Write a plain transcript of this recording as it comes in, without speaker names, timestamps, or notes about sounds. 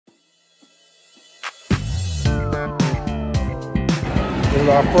This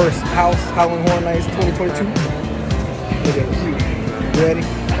is our first house Halloween Horror Nights 2022. Look at this. You ready?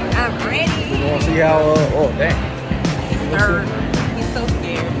 I'm ready. You want to see how, oh, dang. He's scared. He's so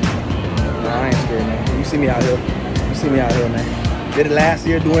scared. No, I ain't scared, man. You see me out here. You see me out here, man. Did it last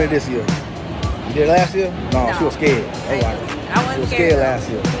year, doing it this year. You did it last year? No, she was scared. I wasn't scared last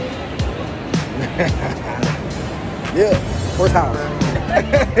year. Yeah, first house.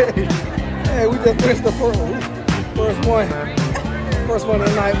 Hey, we just finished the first one. First one of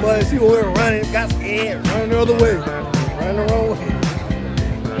the night, but she was running, got scared, running the other way. Running the wrong way.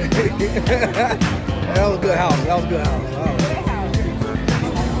 That was a good house. That was a good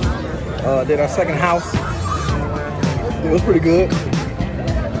house. Did our second house. It was pretty good.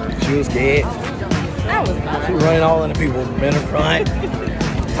 She was scared. That was fun. She was running all in the people in the front.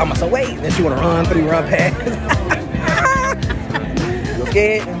 Talking about, so wait. And then she want to run past. You was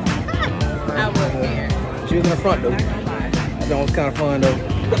scared? I was scared. She was in the front though. That was kind of fun though. I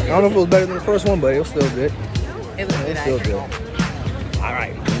don't know if it was better than the first one, but it was still good. It was good. Still good. All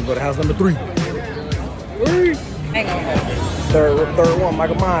right, we go to house number 3. Hang on. Third one,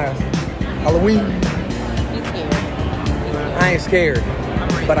 Michael Myers. Halloween. You scared? I ain't scared,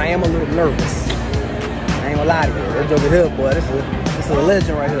 but I am a little nervous. I ain't gonna lie to you. That's over here, boy. This is a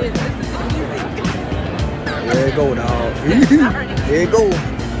legend right here. There you go, dog. There you go.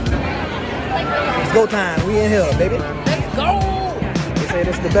 It's go time. We in here, baby. Let's go. They say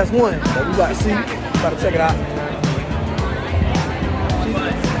this is the best one, but we about to see. About to check it out.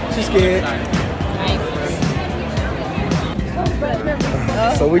 She's scared.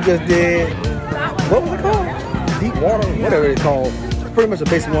 So we just did, what was it called? Deep water, whatever it's called. Pretty much the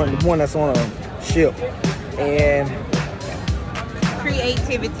basic one, the one that's on a ship. And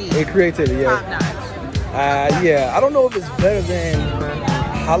Creativity. Creativity, yeah. Top notch. Yeah, I don't know if it's better than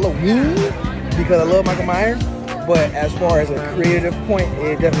Halloween because I love Michael Myers, but as far as a creative point,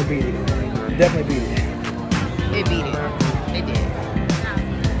 it definitely beat it. Definitely beat it. It beat it. It did.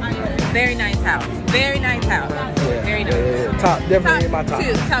 Very nice house. Very nice house. Yeah, Very nice. yeah. Top, definitely in my top.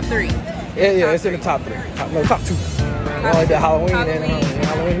 Top 3. Yeah, it's in the top 3. Top 2. I like the Halloween and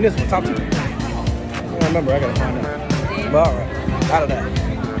Halloween and this one, top 2. I don't remember, I gotta find out. But alright, out of that.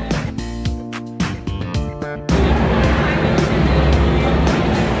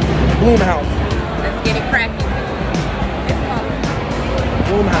 Bloom House. Let's get it cracking. It's called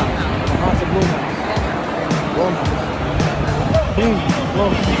Bloom House. The haunted Bloom House. Bloom House. Bloom.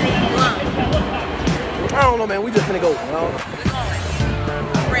 I don't know, man. We just finna go, you know?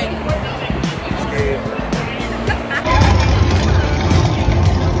 I'm ready. Scared.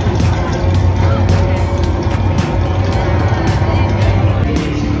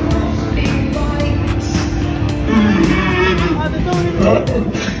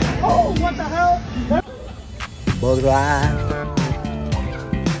 Oh, what the hell? Bugs Alive.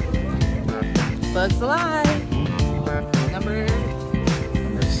 Bugs Alive. Number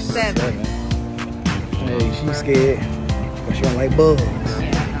 7. Hey, she's scared, but she don't like bugs. Yeah,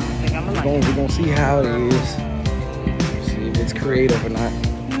 I don't think I'm gonna like We're gonna see how it is. See if it's creative or not.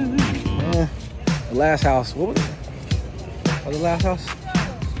 The last house, what was it? What was the last house?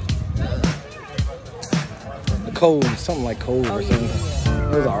 The Cove, something like Cove or something.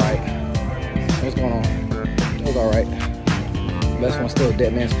 It was alright. What's going on? It was alright. Best one still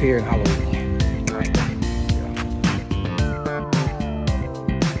Dead Man's Pier and Halloween.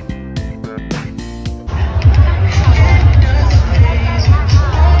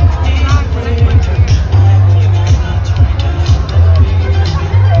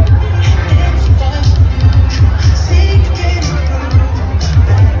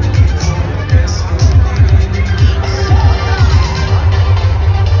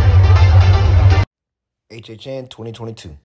 HHN 2022.